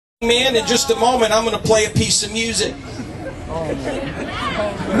Man, in just a moment, I'm going to play a piece of music.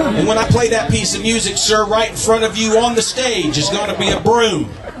 And when I play that piece of music, sir, right in front of you on the stage is going to be a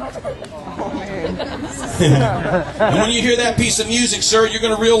broom. And when you hear that piece of music, sir, you're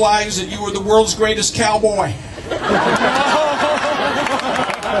going to realize that you are the world's greatest cowboy.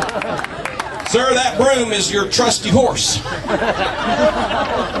 Sir, that broom is your trusty horse.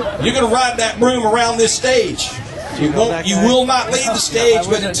 You're going to ride that broom around this stage. You will not leave the stage,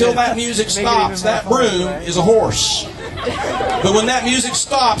 but until that music stops, that broom is a horse. But when that music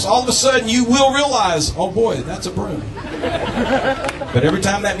stops, all of a sudden you will realize, oh boy, that's a broom. But every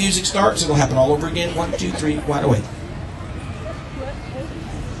time that music starts, it'll happen all over again. 1, 2, 3, wide awake.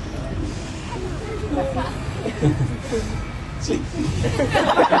 Sleep.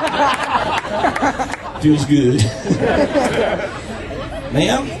 Feels good.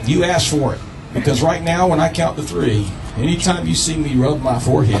 Ma'am, you asked for it. Because right now, when I count to 3, anytime you see me rub my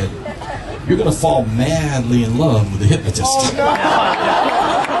forehead, you're going to fall madly in love with the hypnotist. Oh,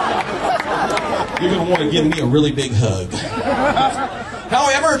 no. You're going to want to give me a really big hug.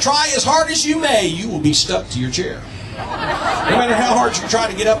 However, try as hard as you may, you will be stuck to your chair. No matter how hard you try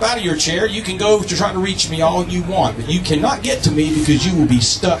to get up out of your chair, you can go to try to reach me all you want, but you cannot get to me because you will be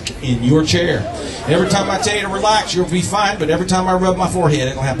stuck in your chair. And every time I tell you to relax, you'll be fine, but every time I rub my forehead,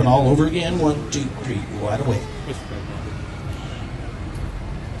 it'll happen all over again. 1, 2, 3, wide awake.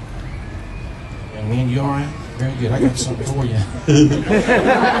 Young man, you all right? Very good. I got something for you.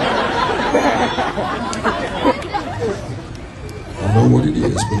 I don't know what it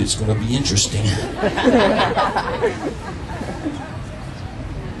is, but it's going to be interesting.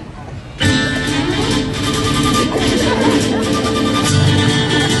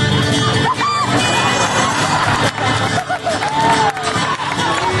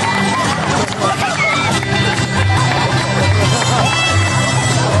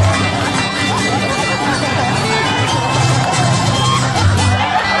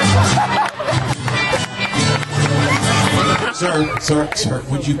 Sir,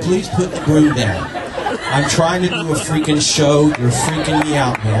 would you please put the broom down? I'm trying to do a freaking show. You're freaking me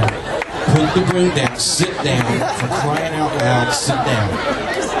out, man. Put the broom down. Sit down. For crying out loud, sit down.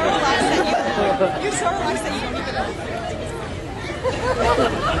 You're so relaxed that you don't even know.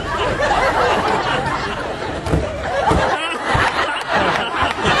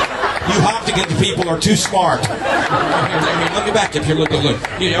 You Hopkinton people are too smart. Let me back up here. Look. All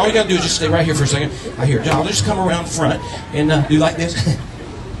you got to do is just stay right here for a second. Right here. I'll just come around front and do like this.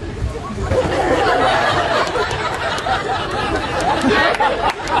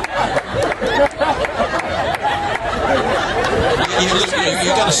 You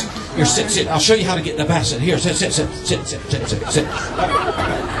got to. Here, sit. I'll show you how to get in the back. Sit. Here, sit. Sit.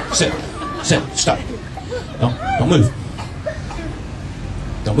 Stop. Don't move.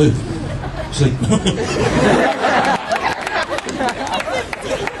 Don't move. Sleep.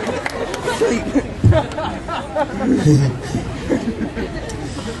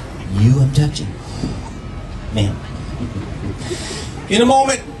 You I'm touching. Ma'am. In a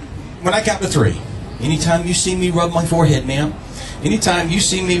moment, when I count to 3, anytime you see me rub my forehead, ma'am, anytime you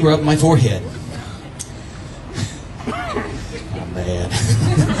see me rub my forehead, I'm bad.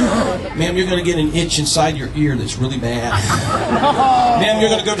 Ma'am, you're going to get an itch inside your ear that's really bad. Ma'am, you're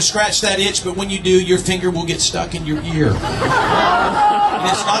going to go to scratch that itch, but when you do, your finger will get stuck in your ear. And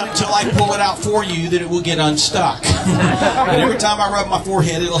it's not until I pull it out for you that it will get unstuck. And every time I rub my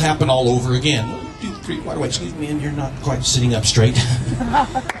forehead, it'll happen all over again. 1, 2, 3, wide awake. Excuse me, and you're not quite sitting up straight.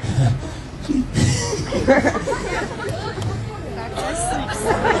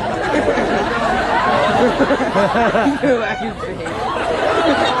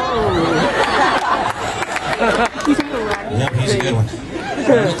 Yep, he's a good one.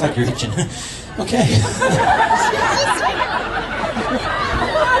 You look like you're itching. Okay.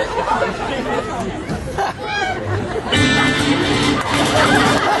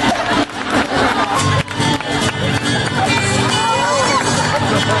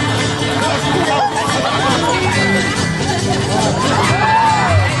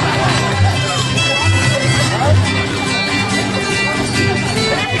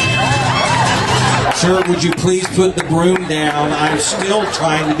 Sir, would you please put the broom down? I'm still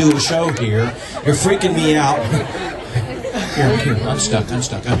trying to do a show here. You're freaking me out. Here, I'm stuck.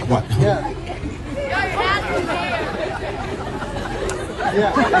 What?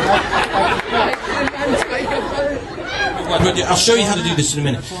 I'll show you how to do this in a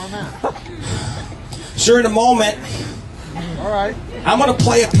minute. Sir, in a moment, I'm going to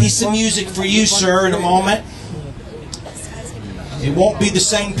play a piece of music for you, sir, in a moment. It won't be the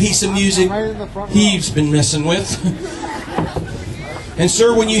same piece of music he's been messing with. And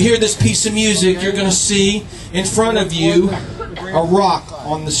sir, when you hear this piece of music, you're going to see in front of you a rock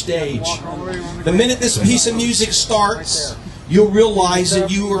on the stage. The minute this piece of music starts, you'll realize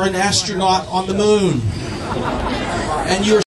that you are an astronaut on the moon. And you're